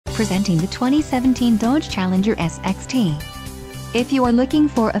presenting the 2017 Dodge Challenger SXT. If you are looking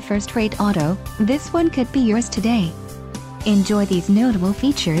for a first-rate auto, this one could be yours today. Enjoy these notable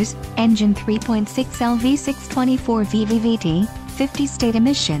features: engine 3.6L V6 24V VVT, 50 state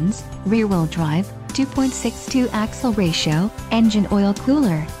emissions, rear-wheel drive, 2.62 axle ratio, engine oil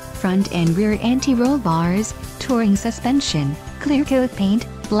cooler, front and rear anti-roll bars, touring suspension, clear coat paint,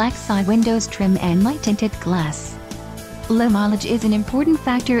 black side windows trim and light tinted glass. Low mileage is an important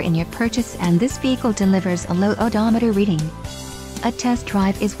factor in your purchase, and this vehicle delivers a low odometer reading. A test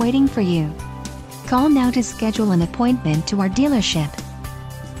drive is waiting for you. Call now to schedule an appointment to our dealership.